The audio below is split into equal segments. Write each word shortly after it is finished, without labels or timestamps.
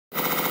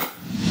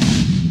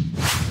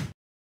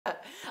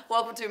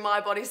Welcome to My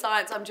Body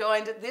Science. I'm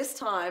joined this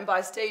time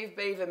by Steve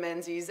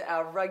Menzies,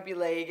 our rugby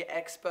league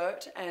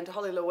expert, and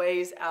Holly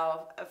Louise,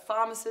 our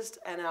pharmacist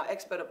and our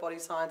expert at body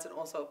science and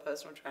also a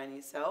personal trainer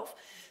yourself.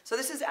 So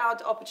this is our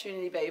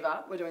opportunity,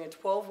 Beaver. We're doing a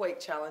 12-week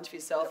challenge for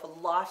yourself, a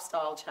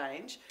lifestyle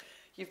change.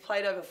 You've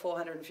played over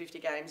 450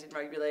 games in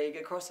rugby league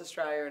across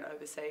Australia and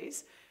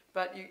overseas,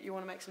 but you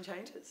want to make some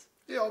changes.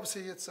 Yeah,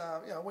 obviously it's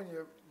you know, when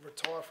you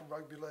retire from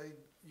rugby league,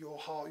 your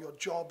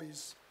job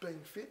is being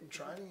fit and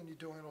training, and you're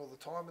doing it all the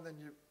time. And then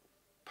you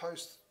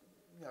post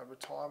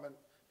retirement,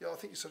 I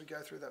think you sort of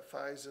go through that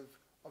phase of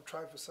I've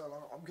trained for so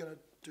long, I'm going to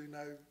do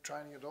no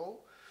training at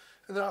all.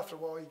 And then after a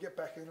while you get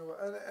back into it,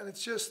 and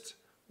it's just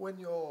when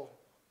you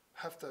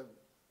have to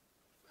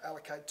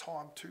allocate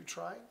time to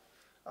train,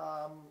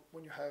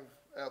 when you have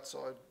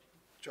outside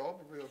job,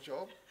 a real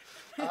job,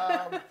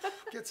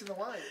 gets in the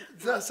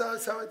way.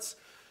 So it's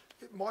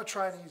my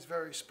training is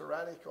very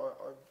sporadic.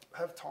 I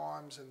have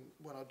times, and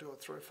when I do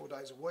it 3 or 4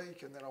 days a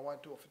week, and then I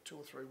won't do it for 2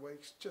 or 3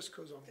 weeks just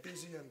because I'm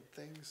busy and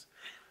things.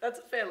 That's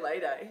a fair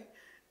lay day.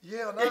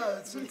 Yeah, I know.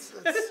 It's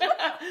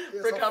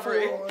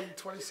recovery. Like 4 on,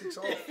 26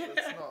 off.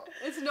 It's not.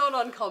 It's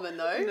not uncommon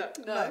though.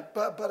 No.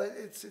 But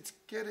it's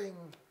getting.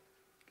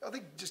 I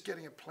think just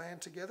getting a plan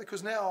together,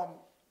 because now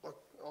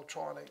I'll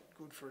try and eat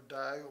good for a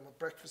day, or my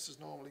breakfast is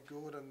normally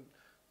good, and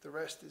the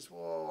rest is,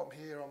 well, I'm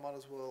here, I might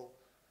as well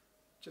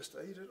just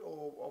eat it,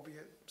 or I'll be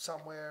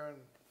somewhere and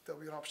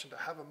there'll be an option to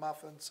have a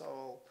muffin.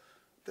 So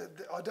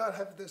I don't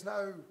have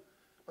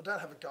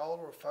a goal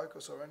or a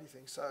focus or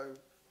anything. So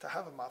to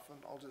have a muffin,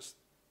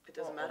 it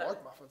doesn't matter. I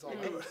like muffins, I'll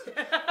do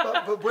it.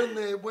 but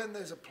when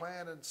there's a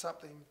plan and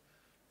something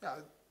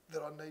that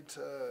I need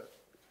to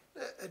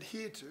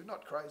adhere to,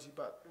 not crazy,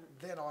 but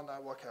then I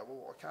know, okay,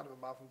 well, I can't have a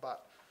muffin,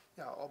 but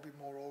I'll be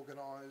more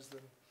organised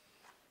and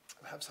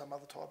have some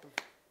other type of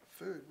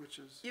food, which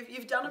is...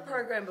 You've done a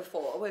program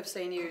before. We've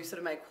seen you sort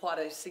of make quite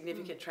a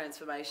significant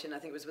transformation. I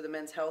think it was with the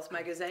Men's Health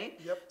magazine.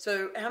 Yep.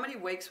 So how many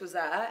weeks was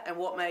that, and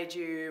what made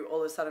you all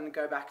of a sudden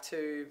go back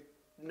to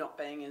not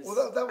being as anal with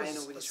your training?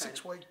 Well, that was a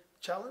 6-week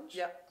challenge.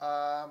 Yep.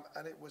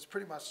 And it was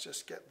pretty much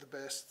just get the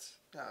best,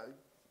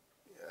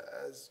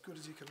 as good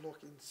as you can look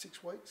in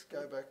 6 weeks,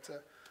 go back to...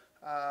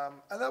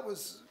 and that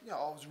was, I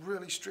was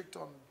really strict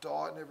on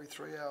diet, and every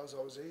 3 hours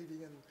I was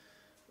eating, and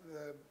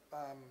the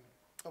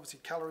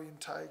obviously calorie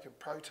intake and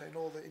protein,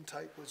 all the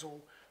intake was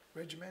all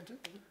regimented.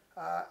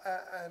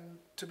 And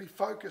to be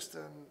focused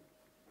and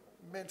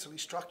mentally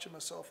structure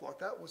myself like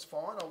that was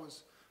fine. I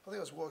think I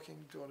was working,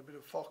 doing a bit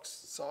of Fox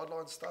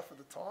sideline stuff at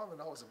the time,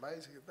 and I was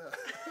amazing at that.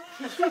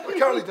 I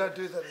currently don't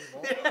do that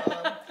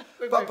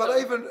anymore. But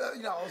even,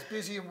 I was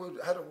busy and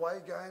had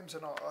away games,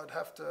 and I'd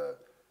have to...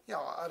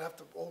 I'd have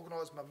to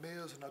organise my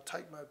meals, and I'd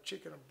take my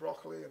chicken and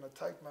broccoli, and I'd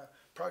take my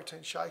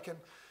protein shake. And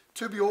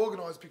to be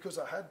organised, because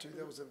I had to,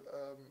 there was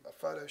a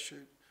photo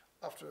shoot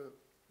after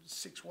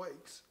 6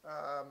 weeks.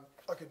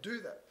 I could do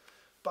that,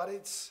 but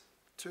it's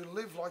to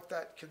live like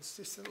that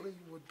consistently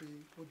would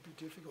be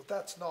difficult.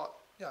 That's not,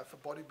 for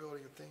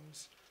bodybuilding and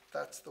things,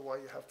 that's the way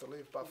you have to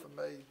live. But for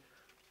me,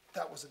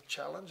 that was a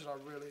challenge, and I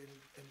really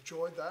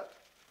enjoyed that.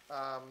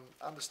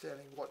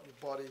 Understanding what your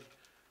body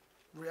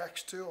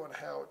reacts to and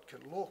how it can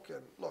look,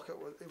 and look,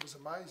 it was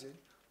amazing.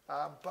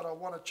 But I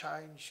want to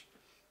change,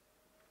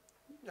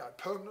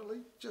 permanently,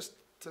 just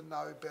to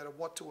know better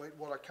what to eat,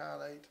 what I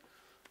can't eat,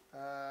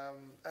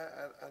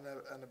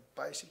 and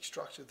a basic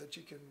structure that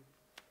you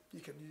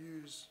can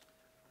use,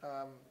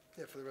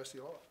 for the rest of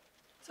your life.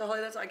 So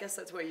Holly, I guess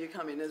that's where you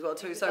come in as well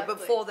too. Exactly. So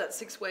before that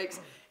 6 weeks,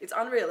 it's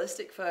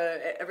unrealistic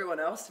for everyone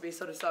else to be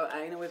sort of so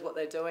anal with what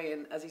they're doing.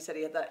 And as he said,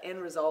 he had that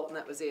end result and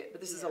that was it. But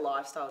this is a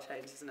lifestyle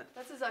change, isn't it?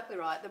 That's exactly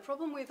right. The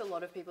problem with a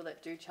lot of people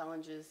that do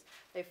challenges,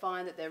 they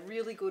find that they're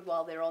really good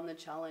while they're on the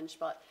challenge,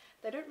 but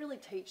they don't really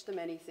teach them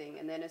anything.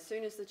 And then as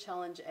soon as the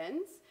challenge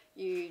ends,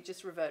 you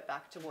just revert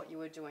back to what you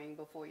were doing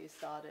before you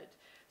started.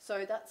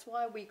 So that's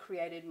why we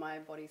created My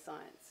Body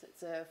Science.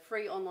 It's a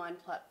free online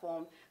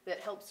platform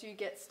that helps you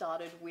get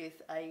started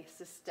with a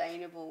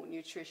sustainable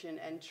nutrition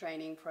and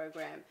training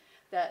program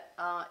that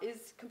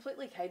is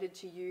completely catered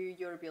to you,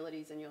 your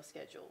abilities and your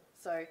schedule.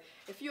 So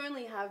if you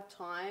only have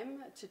time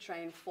to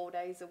train 4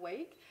 days a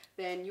week,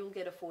 then you'll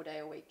get a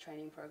 4-day-a-week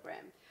training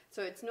program.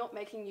 So it's not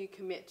making you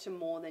commit to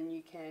more than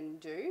you can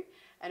do.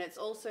 And it's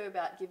also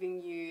about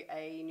giving you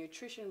a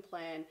nutrition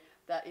plan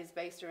that is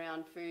based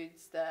around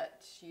foods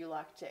that you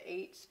like to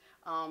eat,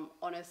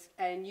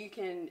 and you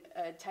can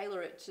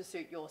tailor it to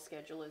suit your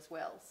schedule as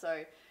well.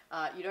 So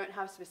you don't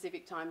have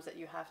specific times that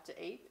you have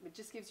to eat. It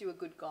just gives you a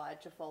good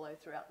guide to follow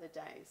throughout the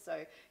day.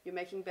 So you're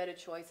making better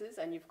choices,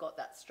 and you've got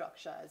that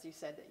structure, as you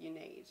said, that you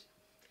need.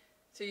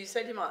 So you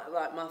said you might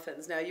like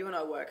muffins. Now you and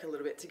I work a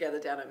little bit together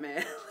down at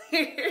Manly.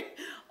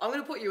 I'm going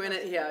to put you in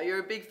it here. You're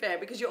a big fan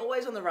because you're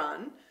always on the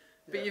run,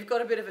 but you've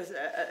got a bit of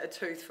a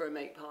tooth for a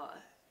meat pie.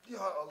 Yeah,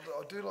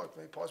 I do like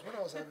meat pies. When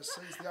I was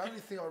overseas, the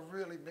only thing I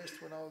really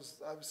missed when I was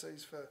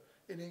overseas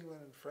in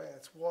England and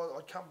France was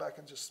I'd come back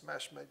and just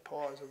smash meat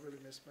pies. I really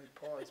miss meat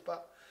pies.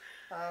 But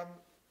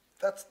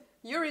that's...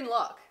 You're in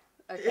luck,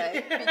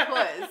 okay?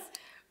 Because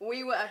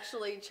we were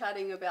actually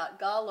chatting about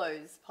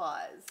Garlow's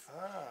pies.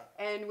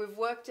 And we've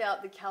worked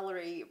out the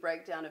calorie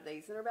breakdown of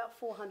these. They're about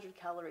 400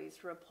 calories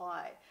for a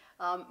pie.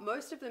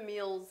 Most of the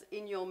meals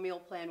in your meal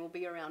plan will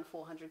be around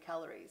 400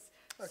 calories.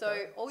 Okay. So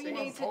all you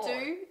need to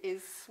do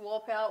is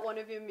swap out one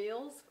of your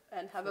meals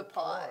and have a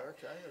pie.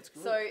 Okay, that's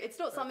good. So it's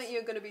not something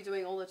you're going to be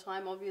doing all the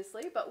time,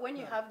 obviously, but when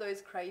you have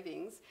those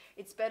cravings,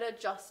 it's better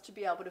just to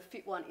be able to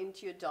fit one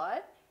into your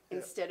diet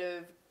instead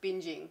of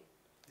binging.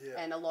 Yeah.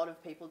 And a lot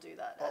of people do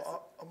that.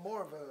 I'm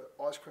more of an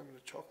ice cream and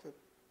a chocolate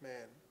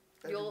man.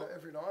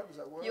 Every night, does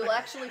that work? You'll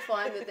actually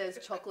find that there's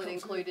chocolate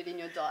included in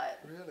your diet.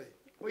 Really?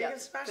 Well, you can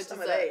smash some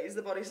of these,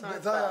 the Body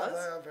Science bars. They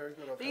are very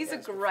good. These are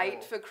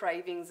great for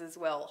cravings as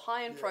well.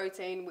 High in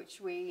protein, which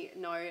we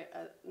know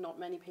not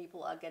many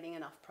people are getting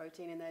enough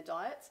protein in their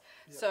diets.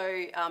 Yeah.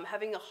 So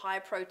having a high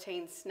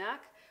protein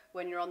snack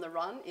when you're on the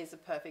run is a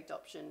perfect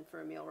option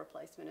for a meal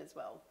replacement as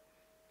well.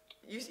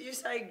 You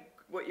say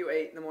what you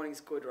eat in the morning is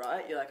good,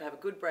 right? You're like, I have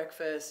a good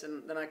breakfast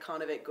and then I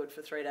kind of eat good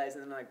for 3 days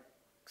and then I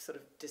sort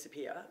of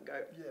disappear,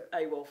 go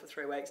AWOL for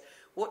 3 weeks.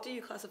 What do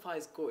you classify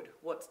as good?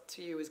 What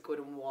to you is good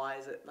and why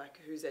is it? Like,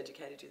 who's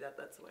educated you that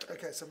that's the way it is?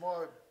 Okay, so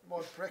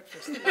my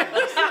breakfast is...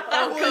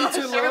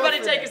 Everybody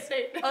take a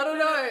seat. I don't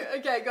know.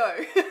 Okay,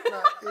 go.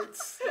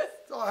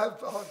 No, I have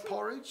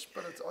porridge,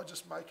 but I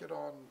just make it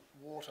on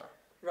water.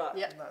 Right.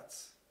 Yeah. And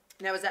that's...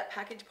 Now, is that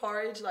packaged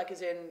porridge, like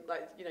as in,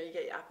 like, you know, you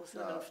get your apple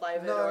cinnamon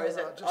flavoured, or is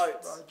it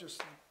oats? No,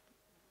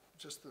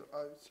 just the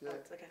oats, yeah.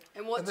 Oats, okay.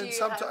 And what do you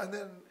have? And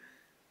then,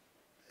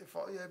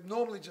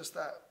 normally just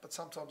that, but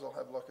sometimes I'll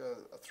have like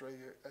a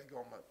 3-egg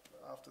omelette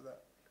after that.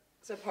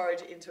 So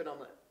porridge into an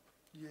omelette?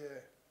 Yeah.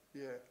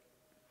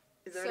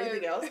 Is there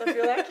anything else? I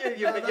feel like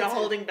you're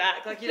holding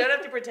back. Like, you don't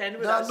have to pretend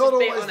with us, not just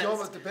be always honest. the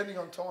omelette, depending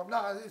on time.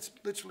 No, it's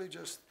literally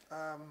just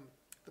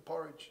the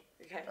porridge.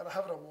 Okay. And I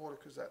have it on water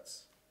because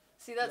that's...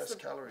 See, that's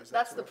calories.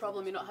 That's the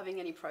problem. You're not having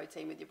any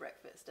protein with your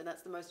breakfast, and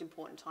that's the most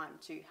important time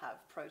to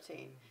have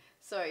protein.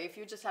 So if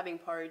you're just having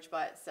porridge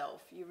by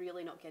itself, you're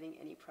really not getting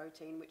any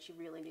protein, which you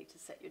really need to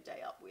set your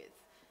day up with.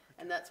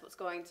 And that's what's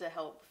going to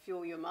help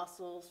fuel your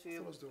muscles,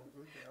 fuel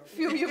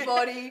your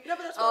body. No,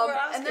 but that's what we're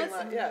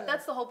asking. And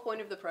that's the whole point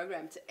of the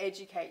program, to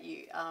educate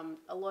you.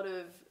 A lot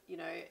of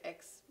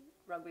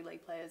ex-rugby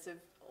league players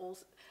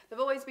they've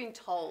always been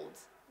told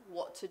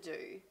what to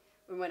do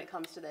when it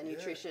comes to their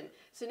nutrition.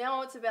 So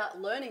now it's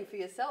about learning for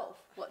yourself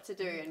what to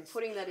do and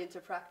putting that into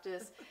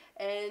practice,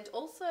 and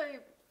also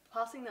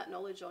passing that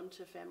knowledge on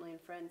to family and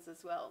friends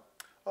as well.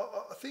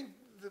 I think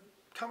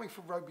coming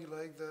from rugby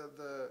league,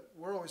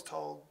 we're always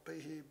told, be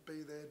here,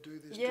 be there, do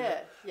this, do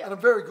that. Yeah. And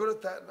I'm very good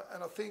at that.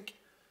 And I think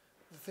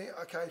if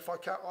I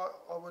can't,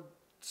 I would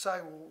say,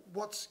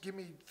 well, give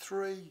me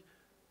 3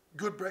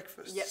 good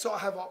breakfasts. Yep. So I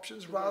have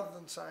options rather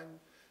than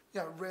saying,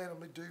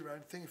 randomly do your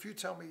own thing. If you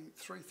tell me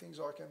 3 things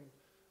I can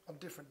on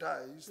different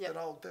days, then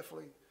I'll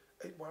definitely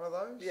eat one of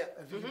those. Yeah.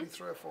 And if you give me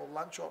 3 or 4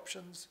 lunch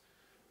options,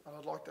 and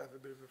I'd like to have a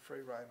bit of a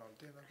free rein on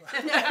dinner.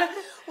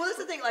 Well, that's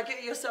the thing, like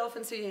yourself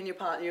and Suyin, your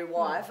partner, your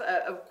wife,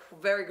 are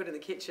very good in the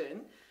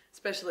kitchen,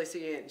 especially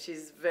Suyin.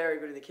 She's very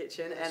good in the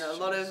kitchen, and a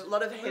lot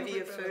of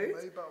heavier food.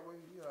 Me, but we,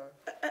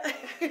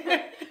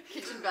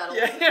 kitchen battles.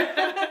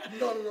 Yeah.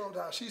 Not at all.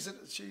 No,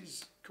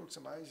 she's cooks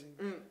amazing.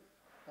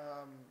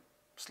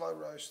 Slow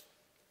roast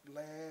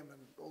lamb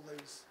and all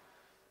these.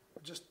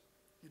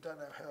 You don't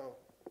know how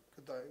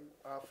good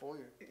they are for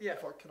you. Yeah.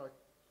 Can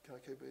I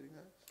keep eating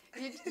those?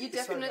 You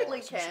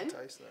definitely can.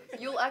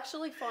 You'll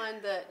actually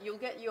find that you'll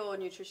get your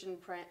nutrition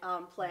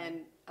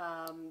plan,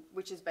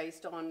 which is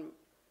based on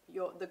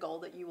the goal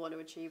that you want to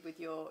achieve with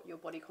your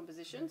body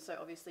composition. So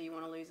obviously you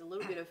want to lose a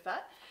little bit of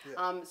fat.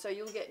 So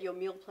you'll get your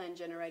meal plan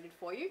generated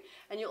for you,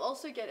 and you'll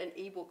also get an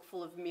ebook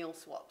full of meal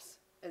swaps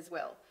as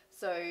well.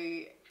 So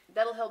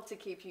that'll help to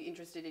keep you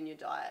interested in your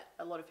diet.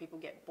 A lot of people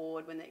get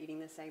bored when they're eating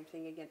the same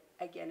thing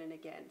again and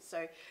again.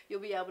 So you'll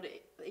be able to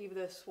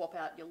either swap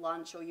out your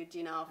lunch or your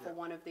dinner for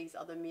one of these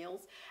other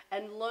meals,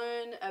 and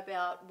learn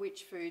about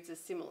which foods are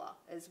similar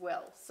as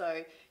well.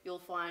 So you'll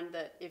find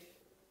that if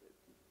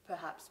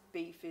perhaps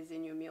beef is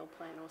in your meal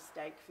plan or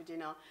steak for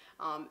dinner,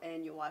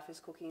 and your wife is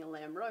cooking a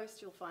lamb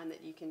roast, you'll find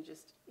that you can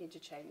just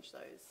interchange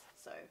those.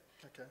 So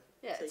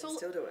yeah, so it's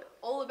still do it.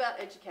 All about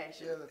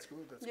education. Yeah, that's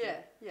good. That's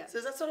good. Yeah. So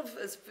is that sort of,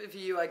 as for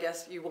you, I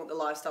guess, you want the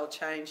lifestyle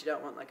change. You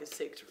don't want like a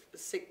strict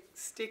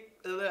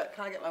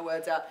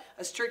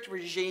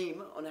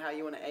regime on how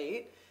you want to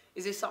eat.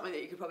 Is this something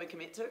that you could probably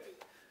commit to?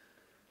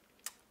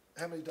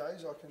 How many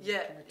days I can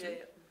commit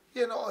to?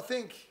 Yeah, no, I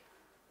think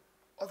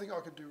I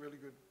could do really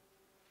good.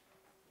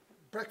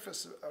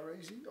 Breakfasts are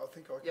easy. I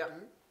think I can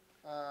do.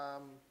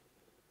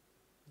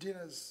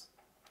 Dinners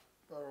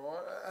are all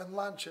right. And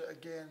lunch,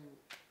 again,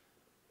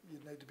 you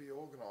need to be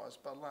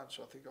organised. But lunch,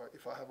 I think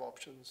if I have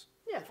options,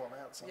 if I'm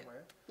out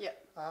somewhere.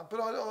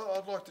 But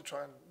I'd like to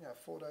train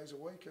 4 days a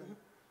week, and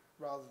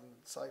rather than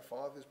say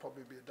 5, there's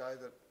probably be a day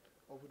that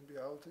I wouldn't be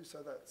able to.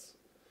 So that's,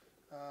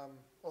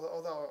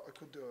 although I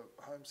could do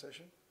a home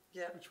session,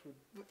 which would...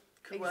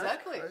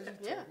 Exactly.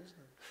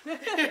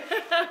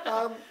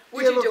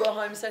 Would you do a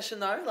home session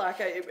though? Like,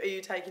 are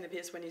you taking the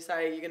piss when you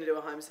say you're going to do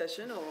a home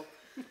session, or?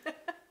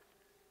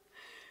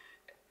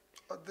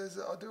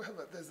 I do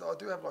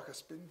have like a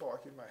spin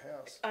bike in my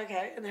house.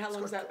 Okay, and how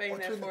long's that been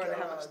there in the for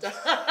and how much garage.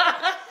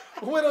 time?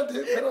 When I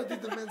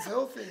did the men's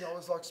health thing, I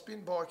was like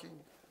spin biking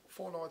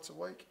 4 nights a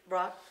week.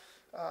 Right.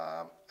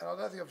 And I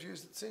don't think I've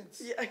used it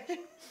since. Yeah.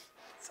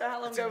 So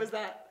how long ago was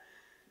that?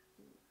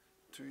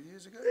 2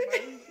 years ago,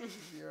 maybe?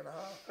 A year and a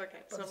half. Okay,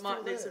 But so it's it might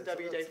still need there,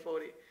 some so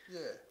WD-40. Yeah.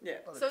 Yeah.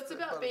 But So it's there,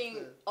 about but being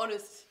there.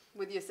 honest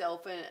with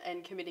yourself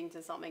and committing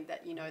to something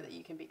that you know that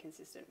you can be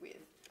consistent with.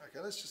 Okay,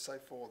 let's just say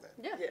 4 then.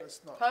 Yeah. Yeah.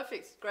 Let's not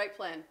Perfect. Great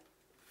plan.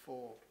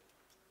 4.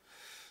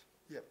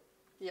 Yep.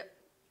 Yep.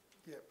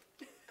 Yep.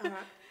 All right.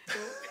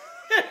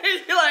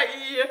 You're like,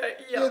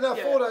 Yeah, no,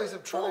 4 days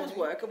of training. 4's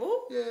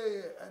workable.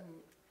 Yeah,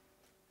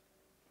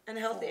 And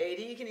healthy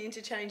eating, you can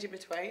interchange in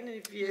between. And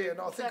if you, yeah,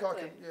 no, I think I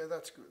Exactly. can. Yeah,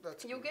 that's good.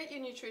 That's You'll good. get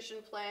your nutrition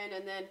plan,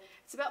 and then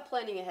it's about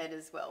planning ahead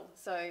as well.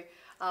 So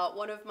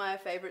one of my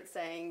favourite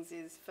sayings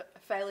is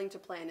failing to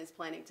plan is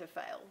planning to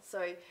fail.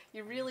 So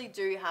you really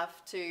do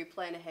have to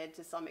plan ahead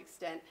to some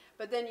extent,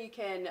 but then you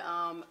can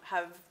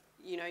have,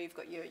 you know, you've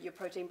got your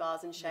protein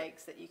bars and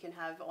shakes that you can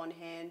have on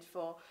hand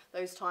for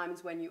those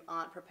times when you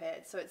aren't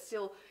prepared. So it's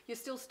still, you're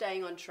still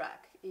staying on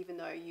track, even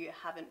though you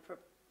haven't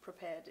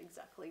prepared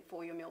exactly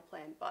for your meal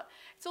plan. But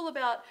it's all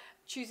about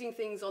choosing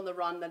things on the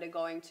run that are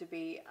going to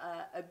be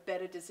a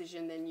better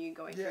decision than you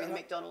going through the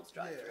McDonald's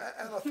drive-through.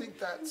 Yeah, and I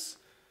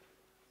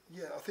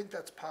think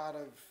that's part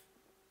of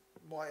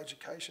my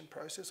education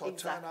process. I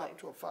turn up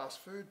to a fast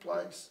food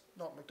place,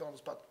 not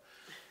McDonald's,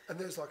 and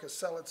there's like a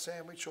salad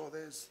sandwich or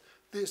there's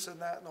this and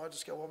that, and I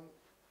just go, well,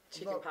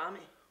 chicken palmy.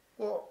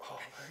 Well,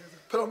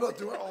 but I'm not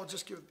doing it. I'll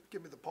just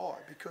give me the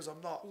pie because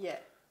I'm not. Yeah.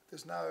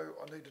 There's no.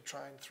 I need to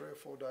train 3 or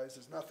 4 days.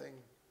 There's nothing.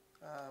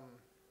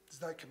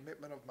 There's no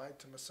commitment I've made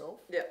to myself.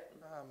 Yeah.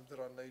 That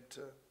I need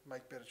to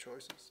make better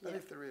choices. And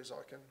if there is,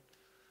 I can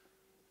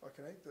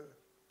eat the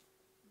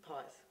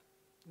Pies.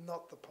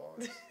 not the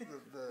pies,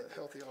 the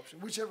healthy option,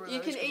 whichever. You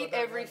that can is, 'cause I eat don't know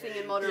everything what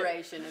in it is.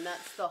 moderation, and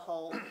that's the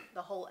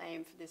whole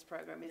aim for this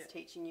program is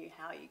teaching you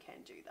how you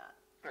can do that.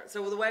 Right,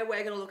 so the way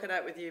we're going to look at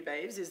it with you,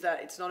 Beeves, is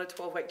that it's not a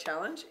 12-week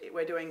challenge.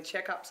 We're doing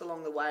checkups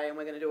along the way, and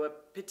we're going to do a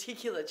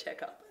particular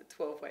checkup at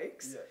 12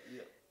 weeks.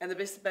 Yeah. And the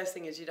best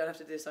thing is you don't have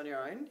to do this on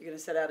your own. You're going to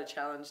set out a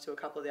challenge to a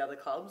couple of the other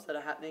clubs that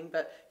are happening,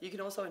 but you can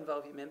also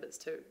involve your members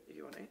too, if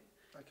you want to.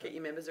 Okay. Get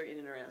your members in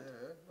and around.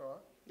 Yeah. All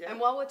right. Yeah. And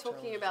while we're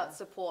talking about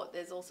support,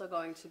 there's also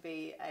going to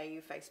be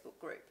a Facebook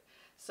group.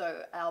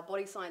 So our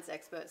body science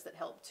experts that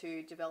help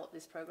to develop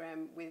this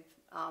program with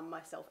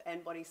myself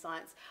and Body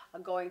Science are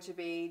going to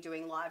be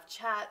doing live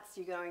chats.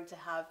 You're going to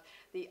have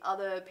the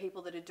other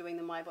people that are doing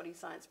the My Body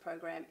Science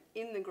program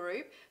in the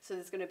group. So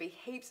there's going to be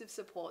heaps of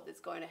support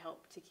that's going to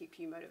help to keep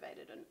you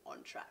motivated and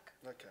on track.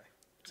 Okay.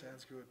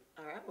 Sounds good.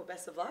 All right, well,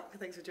 best of luck.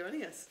 Thanks for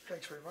joining us.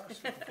 Thanks very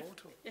much. Looking forward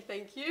to it.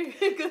 Thank you.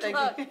 Good Thank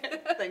luck. you.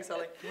 Thanks,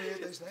 Ollie. Can we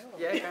eat these now?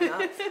 Yeah, go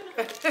nuts.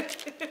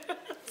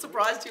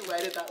 Surprised you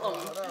waited that long.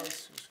 Oh, no,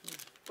 it's